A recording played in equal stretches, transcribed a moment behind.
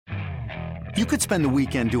You could spend the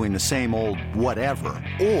weekend doing the same old whatever,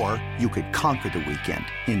 or you could conquer the weekend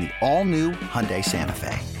in the all-new Hyundai Santa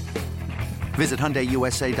Fe. Visit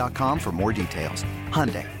HyundaiUSA.com for more details.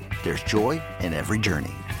 Hyundai, there's joy in every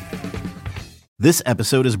journey. This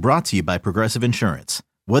episode is brought to you by Progressive Insurance.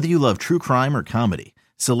 Whether you love true crime or comedy,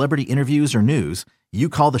 celebrity interviews or news, you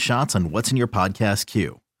call the shots on what's in your podcast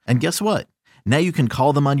queue. And guess what? Now you can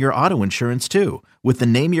call them on your auto insurance too with the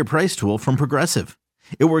Name Your Price tool from Progressive.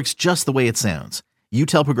 It works just the way it sounds. You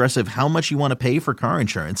tell Progressive how much you want to pay for car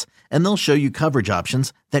insurance, and they'll show you coverage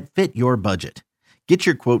options that fit your budget. Get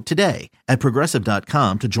your quote today at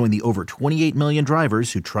Progressive.com to join the over 28 million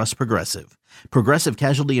drivers who trust Progressive. Progressive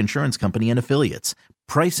Casualty Insurance Company and Affiliates.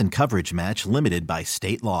 Price and coverage match limited by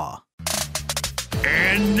state law.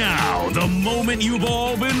 And now, the moment you've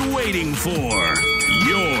all been waiting for.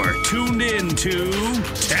 You're tuned in to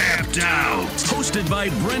Tapped Out. Hosted by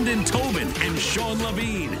Brendan Tobin and Sean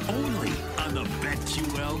Levine. Only on the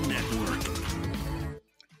BetQL Network.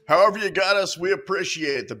 However you got us, we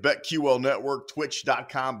appreciate it. The BetQL Network,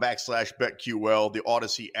 twitch.com/BetQL, the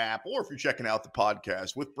Odyssey app, or if you're checking out the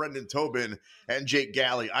podcast with Brendan Tobin and Jake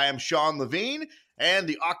Galley. I am Sean Levine, and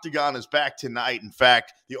the Octagon is back tonight. In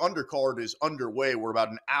fact, the undercard is underway. We're about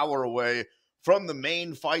an hour away from the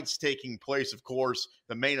main fights taking place. Of course,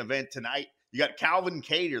 the main event tonight, you got Calvin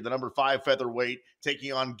Kattar, the number 5 featherweight,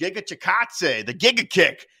 taking on Giga Chikadze, the Giga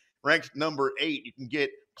Kick, ranked number 8. You can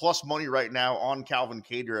get plus money right now on Calvin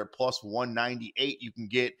Kattar at plus 198. You can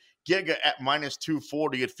get Giga at minus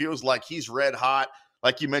 240. It feels like he's red hot.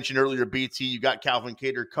 Like you mentioned earlier, BT, you got Calvin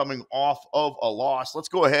Kattar coming off of a loss. Let's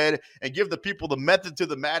go ahead and give the people the method to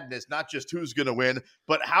the madness, not just who's going to win,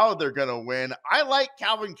 but how they're going to win. I like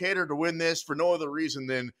Calvin Kattar to win this for no other reason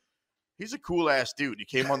than he's a cool-ass dude. He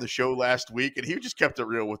came on the show last week, and he just kept it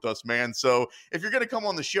real with us, man. So if you're going to come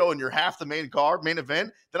on the show and you're half the main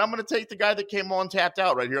event, then I'm going to take the guy that came on Tapped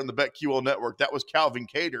Out right here on the BetQL Network. That was Calvin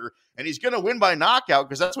Kattar, and he's going to win by knockout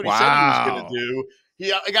because that's what he said he was going to do.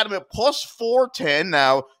 I got him at plus 410.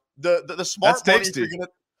 Now, the smart money, if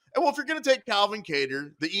you're going to take Calvin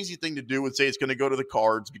Kattar, the easy thing to do would say it's going to go to the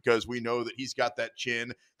cards because we know that he's got that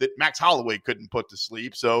chin that Max Holloway couldn't put to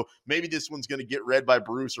sleep. So maybe this one's going to get read by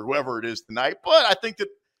Bruce or whoever it is tonight. But I think that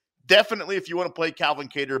definitely if you want to play Calvin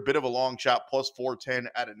Kattar, a bit of a long shot, plus 410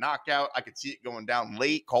 at a knockout. I could see it going down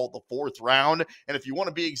late, call it the 4th round. And if you want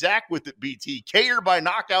to be exact with it, BT, Kattar by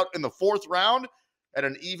knockout in the 4th round at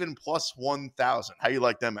an even plus 1,000. How you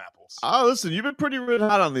like them apples? Oh, listen, you've been pretty red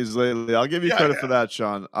hot on these lately. I'll give you credit for that,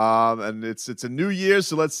 Sean. And it's a new year,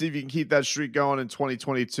 so let's see if you can keep that streak going in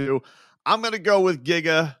 2022. I'm going to go with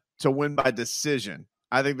Giga to win by decision.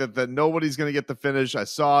 I think that nobody's going to get the finish. I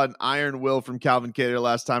saw an iron will from Calvin Kattar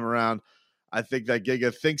last time around. I think that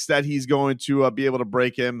Giga thinks that he's going to be able to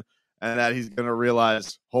break him, and that he's going to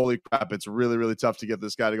realize, holy crap, it's really, really tough to get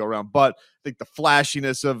this guy to go around. But I think the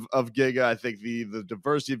flashiness of Giga, I think the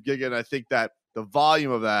diversity of Giga, and I think that the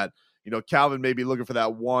volume of that, Calvin may be looking for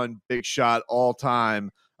that one big shot all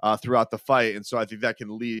time throughout the fight. And so I think that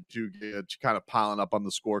can lead to kind of piling up on the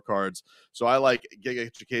scorecards. So I like Giga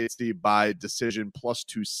Chikadze by decision plus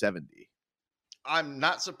 270. I'm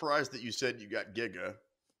not surprised that you said you got Giga.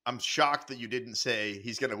 I'm shocked that you didn't say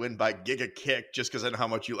he's going to win by Giga Kick just because I know how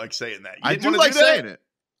much you like saying that. I do like saying it.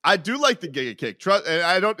 I do like the Giga Kick. Trust,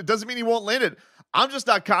 and it doesn't mean he won't land it. I'm just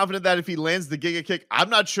not confident that if he lands the Giga Kick, I'm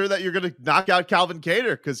not sure that you're going to knock out Calvin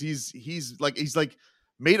Kattar because he's like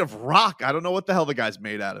made of rock. I don't know what the hell the guy's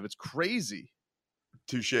made out of. It's crazy.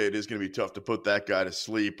 Touche. It is going to be tough to put that guy to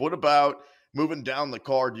sleep. What about moving down the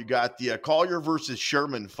card? You got the Collier versus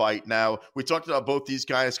Sherman fight. Now, we talked about both these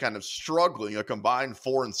guys kind of struggling, a combined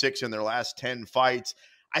 4-6 in their last 10 fights.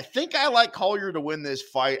 I think I like Collier to win this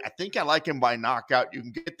fight. I think I like him by knockout. You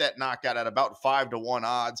can get that knockout at about 5-1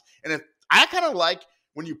 odds. And if I kind of like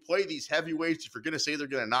when you play these heavyweights, if you're going to say they're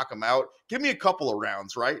going to knock them out, give me a couple of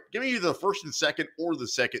rounds, right? Give me either the first and second or the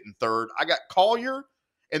second and third. I got Collier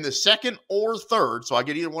in the second or third, so I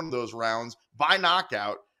get either one of those rounds by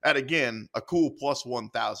knockout at, again, a cool plus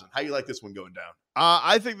 1,000. How you like this one going down?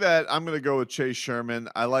 I think that I'm going to go with Chase Sherman.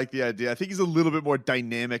 I like the idea. I think he's a little bit more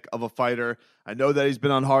dynamic of a fighter. I know that he's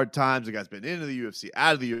been on hard times. The guy's been into the UFC,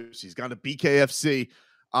 out of the UFC. He's gone to BKFC.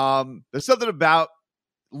 There's something about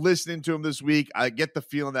listening to him this week. I get the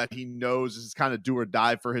feeling that he knows this is kind of do or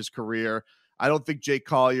die for his career. I don't think Jake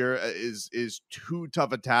Collier is too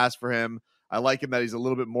tough a task for him. I like him that he's a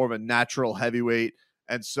little bit more of a natural heavyweight.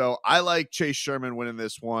 And so I like Chase Sherman winning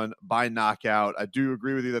this one by knockout. I do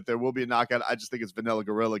agree with you that there will be a knockout. I just think it's Vanilla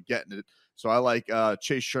Gorilla getting it. So I like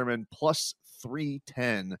Chase Sherman plus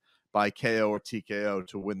 310 by KO or TKO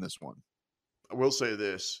to win this one. I will say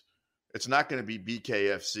this. It's not going to be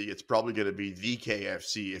BKFC. It's probably going to be the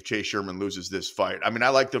KFC if Chase Sherman loses this fight. I mean, I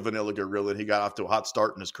like the Vanilla Gorilla. He got off to a hot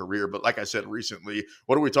start in his career. But like I said recently,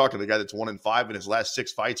 what are we talking? The guy that's 1-5 in his last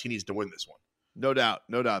 6 fights, he needs to win this one. No doubt.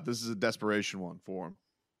 No doubt. This is a desperation one for him.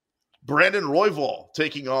 Brandon Royval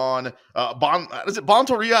taking on is it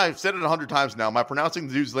Bontoria? I've said it 100 times now. Am I pronouncing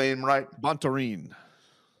the dude's name right? Bontorin.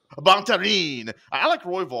 I like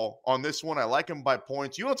Royval on this one. I like him by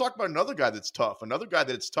points. You want to talk about another guy that's tough, another guy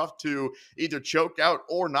that it's tough to either choke out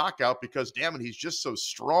or knock out because, damn it, he's just so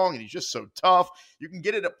strong and he's just so tough. You can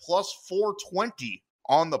get it at plus 420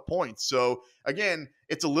 on the points. So, again,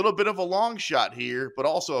 it's a little bit of a long shot here, but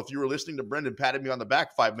also if you were listening to Brendan patting me on the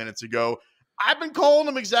back 5 minutes ago, I've been calling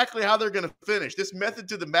them exactly how they're going to finish. This Method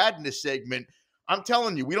to the Madness segment, I'm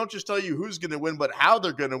telling you, we don't just tell you who's going to win, but how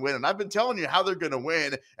they're going to win. And I've been telling you how they're going to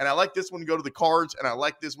win. And I like this one to go to the cards, and I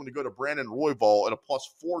like this one to go to Brandon Royval at a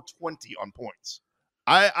plus 420 on points.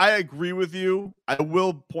 I agree with you. I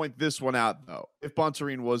will point this one out, though. If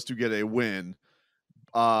Bontorin was to get a win,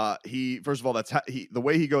 he first of all, the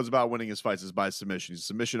way he goes about winning his fights is by submission. He's a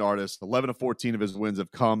submission artist. 11 of 14 of his wins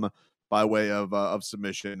have come by way of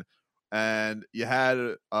submission. And you had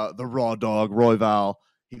the raw dog, Royval.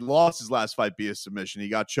 He lost his last fight via submission. He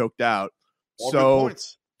got choked out. All so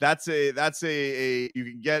that's a you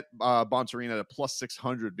can get Bontorin at a plus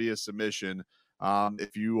 600 via submission.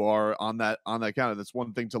 If you are on that counter, that's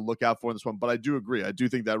one thing to look out for in this one. But I do agree. I do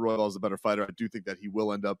think that Royval is the better fighter. I do think that he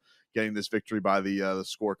will end up getting this victory by the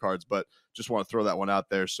scorecards. But just want to throw that one out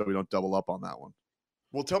there so we don't double up on that one.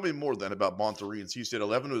 Well, tell me more then about Bontorin. So you said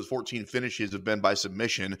 11 of his 14 finishes have been by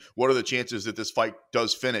submission. What are the chances that this fight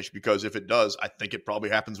does finish? Because if it does, I think it probably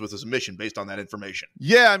happens with a submission based on that information.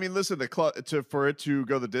 Yeah, I mean, listen, for it to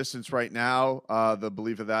go the distance right now, the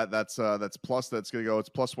belief of that's plus. That's going to go. It's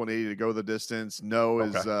plus 180 to go the distance. No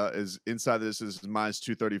is inside the distance is minus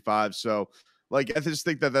 235. So, like, I just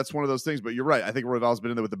think that's one of those things. But you're right. I think Royval's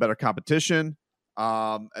been in there with the better competition,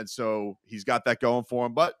 and so he's got that going for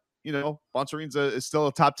him. But you know, Bontorin is still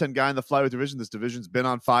a top 10 guy in the flyweight division. This division's been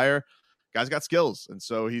on fire. Guy's got skills, and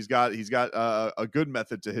so he's got a good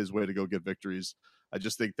method to his way to go get victories. I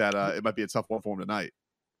just think that it might be a tough one for him tonight.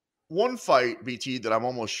 One fight, BT, that I'm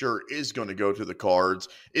almost sure is going to go to the cards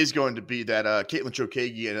is going to be that Caitlin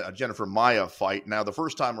Chokagi and Jennifer Maia fight. Now, the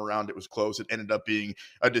first time around, it was close. It ended up being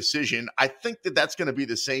a decision. I think that's going to be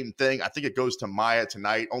the same thing. I think it goes to Maia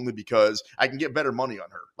tonight only because I can get better money on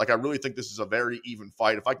her. Like, I really think this is a very even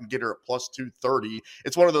fight. If I can get her at plus 230,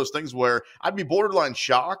 it's one of those things where I'd be borderline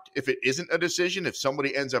shocked if it isn't a decision, if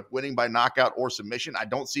somebody ends up winning by knockout or submission. I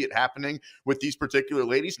don't see it happening with these particular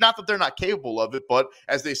ladies. Not that they're not capable of it, but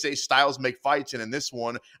as they say, styles make fights, and in this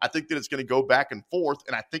one, I think that it's going to go back and forth,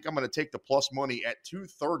 and I think I'm going to take the plus money at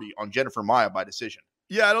 230 on Jennifer Maia by decision.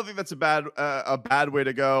 Yeah, I don't think that's a bad way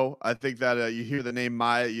to go. I think that you hear the name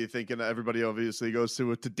Maia, you thinking everybody obviously goes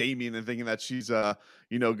to Damien and thinking that she's going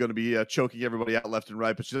to be choking everybody out left and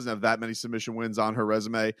right, but she doesn't have that many submission wins on her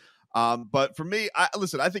resume. But for me, I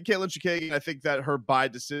think Caitlin Chokagi, I think that her by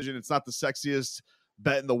decision, it's not the sexiest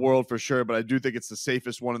bet in the world for sure, but I do think it's the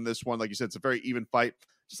safest one in this one. Like you said, it's a very even fight.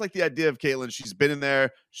 Just like the idea of Caitlin, she's been in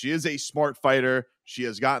there. She is a smart fighter. She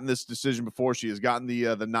has gotten this decision before. She has gotten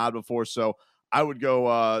the nod before. So I would go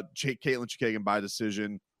Caitlin Chokagi by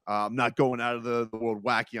decision. I'm not going out of the world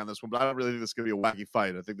wacky on this one, but I don't really think this is going to be a wacky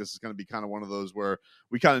fight. I think this is going to be kind of one of those where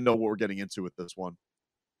we kind of know what we're getting into with this one.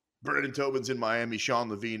 Brendan Tobin's in Miami, Sean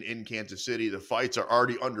Levine in Kansas City. The fights are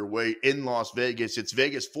already underway in Las Vegas. It's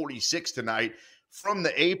Vegas 46 tonight from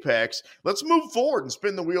the Apex. Let's move forward and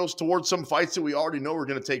spin the wheels towards some fights that we already know are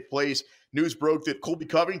going to take place. News broke that Colby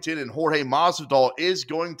Covington and Jorge Masvidal is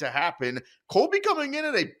going to happen. Colby coming in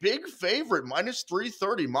at a big favorite, minus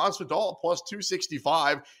 330. Masvidal plus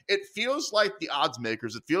 265. It feels like the odds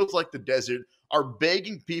makers, it feels like the desert are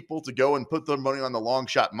begging people to go and put their money on the long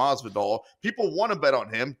shot Masvidal. People want to bet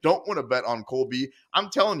on him, don't want to bet on Colby. I'm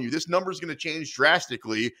telling you, this number is going to change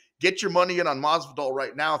drastically. Get your money in on Masvidal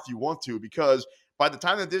right now if you want to, because by the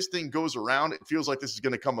time that this thing goes around, it feels like this is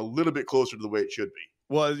going to come a little bit closer to the way it should be.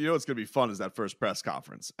 Well, you know what's going to be fun is that first press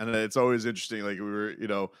conference. And it's always interesting, like we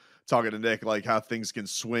were, talking to Nick, like how things can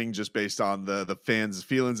swing just based on the fans'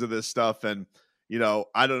 feelings of this stuff. And,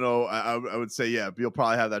 I don't know. I would say, yeah, you'll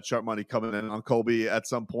probably have that sharp money coming in on Colby at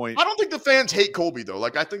some point. I don't think the fans hate Colby, though.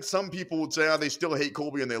 Like, I think some people would say, they still hate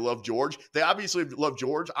Colby and they love George. They obviously love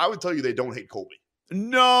George. I would tell you they don't hate Colby.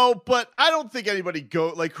 No, but I don't think anybody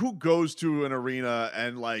who goes to an arena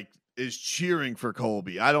and is cheering for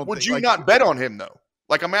Colby. I don't. Would you not bet on him though?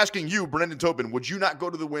 Like, I'm asking you, Brendan Tobin, would you not go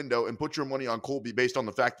to the window and put your money on Colby based on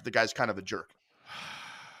the fact that the guy's kind of a jerk?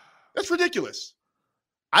 That's ridiculous.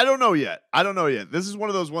 I don't know yet. This is one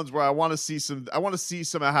of those ones where I want to see some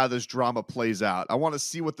of how this drama plays out. I want to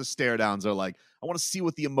see what the stare downs are like. I want to see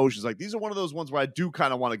what the emotions are like. These are one of those ones where I do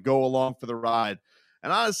kind of want to go along for the ride.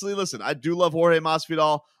 And honestly, listen, I do love Jorge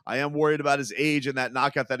Masvidal. I am worried about his age and that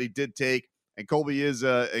knockout that he did take. And Colby is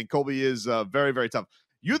very, very tough.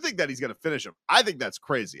 You think that he's going to finish him? I think that's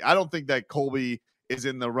crazy. I don't think that Colby is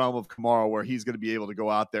in the realm of Kamaru where he's going to be able to go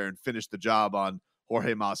out there and finish the job on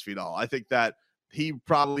Jorge Masvidal. I think that he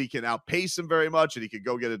probably can outpace him very much, and he could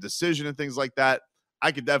go get a decision and things like that.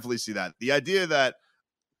 I could definitely see that. The idea that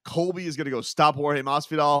Colby is going to go stop Jorge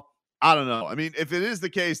Masvidal, I don't know. I mean, if it is the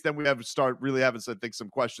case, then we have to start really having, I think, some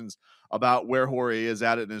questions about where Jorge is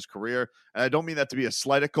at in his career. And I don't mean that to be a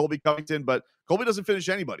slight at Colby Covington, but Colby doesn't finish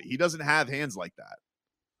anybody. He doesn't have hands like that.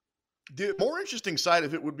 The more interesting side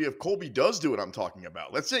of it would be if Colby does do what I'm talking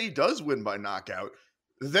about. Let's say he does win by knockout.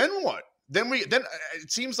 Then what? Then it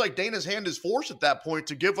seems like Dana's hand is forced at that point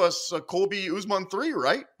to give us Colby Usman 3,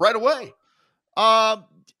 right? Right away.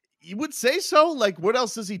 You would say so. Like, what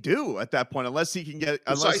else does he do at that point? Unless he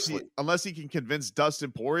can convince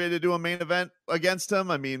Dustin Poirier to do a main event against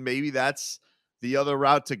him. I mean, maybe that's the other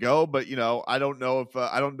route to go. But I don't know if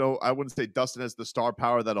I wouldn't say Dustin has the star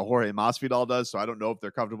power that a Jorge Masvidal does. So I don't know if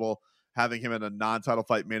they're comfortable having him in a non-title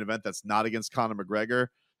fight main event that's not against Conor McGregor.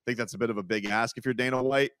 I think that's a bit of a big ask if you're Dana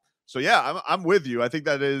White. So yeah, I'm with you. I think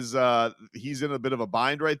that is he's in a bit of a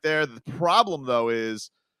bind right there. The problem though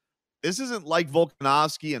is this isn't like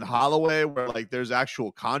Volkanovski and Holloway where like there's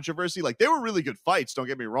actual controversy. Like they were really good fights, don't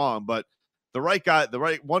get me wrong, but the right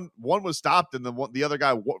one was stopped and the other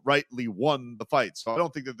guy rightly won the fight. So I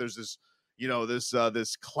don't think that there's this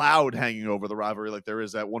this cloud hanging over the rivalry like there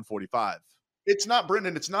is at 145. It's not,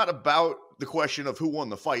 Brendan. It's not about the question of who won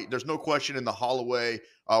the fight. There's no question in the Holloway,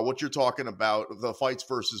 what you're talking about, the fights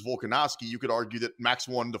versus Volkanovski. You could argue that Max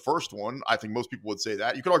won the first one. I think most people would say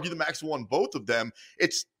that. You could argue that Max won both of them.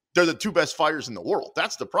 They're the two best fighters in the world.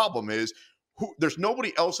 That's the problem is there's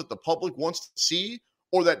nobody else that the public wants to see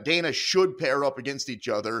or that Dana should pair up against each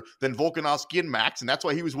other than Volkanovski and Max, and that's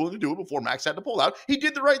why he was willing to do it before Max had to pull out. He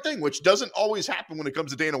did the right thing, which doesn't always happen when it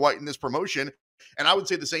comes to Dana White in this promotion. And I would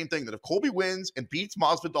say the same thing, that if Colby wins and beats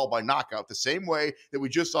Masvidal by knockout the same way that we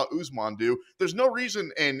just saw Usman do, there's no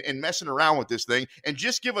reason in messing around with this thing, and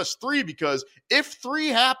just give us 3, because if 3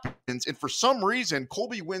 happens and for some reason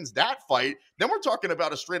Colby wins that fight, then we're talking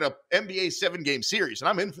about a straight up NBA 7-game series, and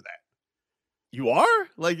I'm in for that. You are?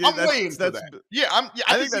 Like I'm waiting for that. Yeah,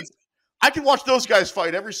 I think that's. I can watch those guys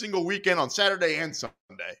fight every single weekend on Saturday and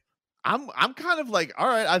Sunday. I'm kind of like, all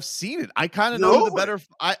right, I've seen it. I kind of know who the better.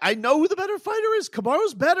 I know who the better fighter is.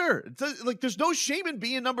 Kamaru's better. Like, there's no shame in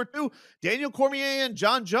being number 2. Daniel Cormier and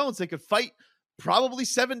John Jones, they could fight probably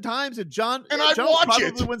 7 times, and Jones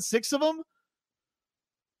probably win 6 of them.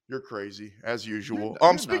 You're crazy, as usual.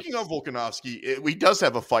 Speaking of Volkanovski, he does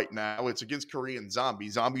have a fight now. It's against Korean Zombie.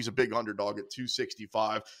 Zombie's a big underdog at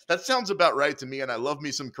 265. That sounds about right to me, and I love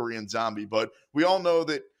me some Korean Zombie, but we all know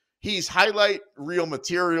that he's highlight reel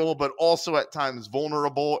material, but also at times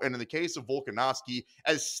vulnerable. And in the case of Volkanovski,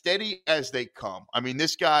 as steady as they come. I mean,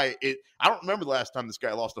 this guy, I don't remember the last time this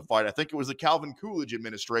guy lost a fight. I think it was the Calvin Coolidge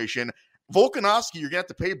administration. Volkanovski, you're going to have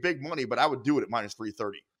to pay big money, but I would do it at minus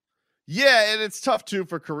 330. Yeah, and it's tough too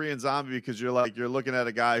for Korean Zombie because you're looking at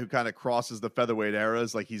a guy who kind of crosses the featherweight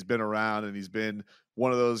eras. Like, he's been around and he's been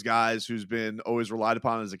one of those guys who's been always relied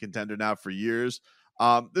upon as a contender now for years.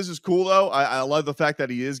 This is cool though. I love the fact that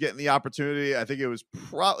he is getting the opportunity. I think it was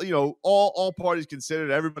probably, all parties considered,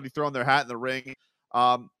 everybody throwing their hat in the ring.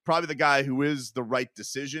 Probably the guy who is the right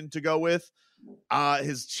decision to go with.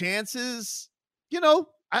 His chances,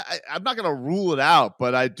 I'm not going to rule it out,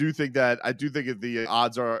 but I do think that the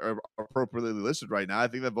odds are appropriately listed right now. I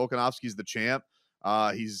think that Volkanovski's the champ.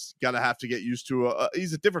 He's going to have to get used to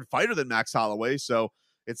he's a different fighter than Max Holloway, so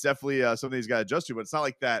it's definitely something he's got to adjust to. But it's not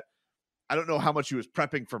like that. I don't know how much he was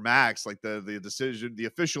prepping for Max. Like the decision, the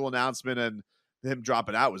official announcement, and him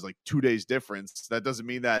dropping out was like 2 days difference. That doesn't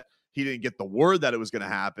mean that he didn't get the word that it was going to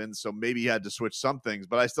happen. So maybe he had to switch some things.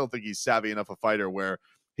 But I still think he's savvy enough a fighter where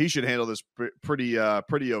he should handle this pretty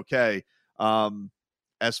okay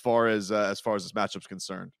as far as this matchup's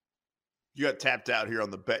concerned. You got tapped out here on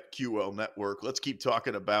the BetQL network. Let's keep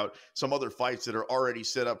talking about some other fights that are already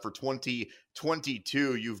set up for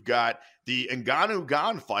 2022. You've got the Ngannou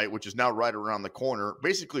Gane fight, which is now right around the corner.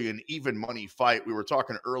 Basically an even money fight. We were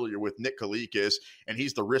talking earlier with Nick Kalikas, and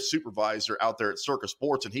he's the risk supervisor out there at Circa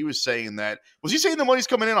Sports, and he was saying the money's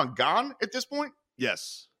coming in on Gane at this point?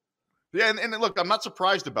 Yes. Yeah, and look, I'm not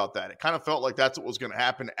surprised about that. It kind of felt like that's what was going to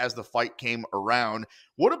happen as the fight came around.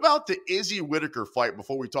 What about the Izzy Whitaker fight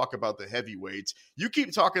before we talk about the heavyweights? You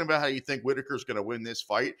keep talking about how you think Whitaker's going to win this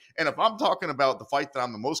fight. And if I'm talking about the fight that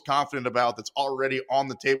I'm the most confident about that's already on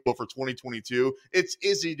the table for 2022, it's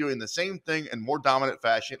Izzy doing the same thing in more dominant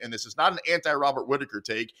fashion. And this is not an anti-Robert Whitaker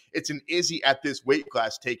take. It's an Izzy at this weight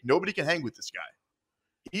class take. Nobody can hang with this guy.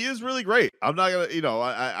 He is really great. I'm not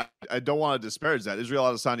gonna, I don't want to disparage that. Israel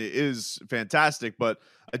Adesanya is fantastic, but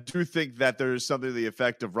I do think that there's something to the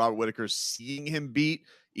effect of Robert Whitaker seeing him beat,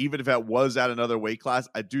 even if it was at another weight class.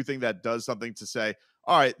 I do think that does something to say,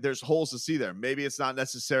 all right, there's holes to see there. Maybe it's not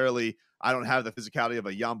necessarily I don't have the physicality of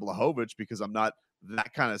a Jan Blachowicz because I'm not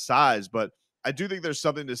that kind of size, but I do think there's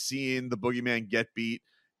something to seeing the boogeyman get beat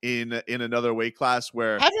in another weight class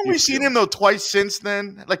where haven't we seen him though twice since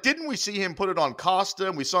then? Like, didn't we see him put it on Costa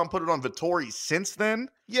and we saw him put it on Vettori since then?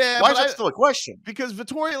 Yeah, why is that still a question? Because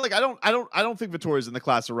Vettori, like, I don't think Vettori's in the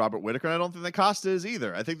class of Robert Whitaker, and I don't think that Costa is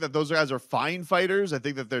either. I think that those guys are fine fighters. I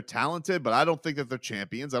think that they're talented, but I don't think that they're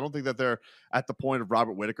champions. I don't think that they're at the point of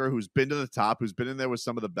Robert Whitaker, who's been to the top, who's been in there with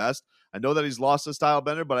some of the best. I know that he's lost a style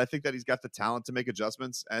bender, but I think that he's got the talent to make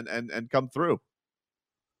adjustments and come through.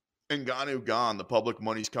 Ngannou gone. The public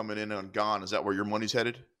money's coming in on gone. Is that where your money's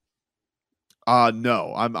headed?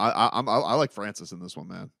 No. I like Francis in this one,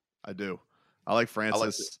 man. I do. I like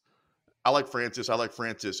Francis. I like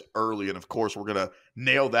Francis early, and of course, we're gonna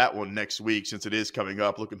nail that one next week since it is coming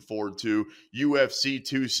up. Looking forward to UFC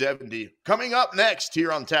 270 coming up next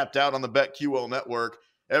here on Tapped Out on the BetQL Network.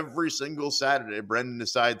 Every single Saturday, Brendan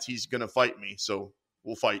decides he's gonna fight me, so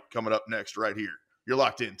we'll fight coming up next right here. You're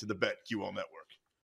locked into the BetQL Network.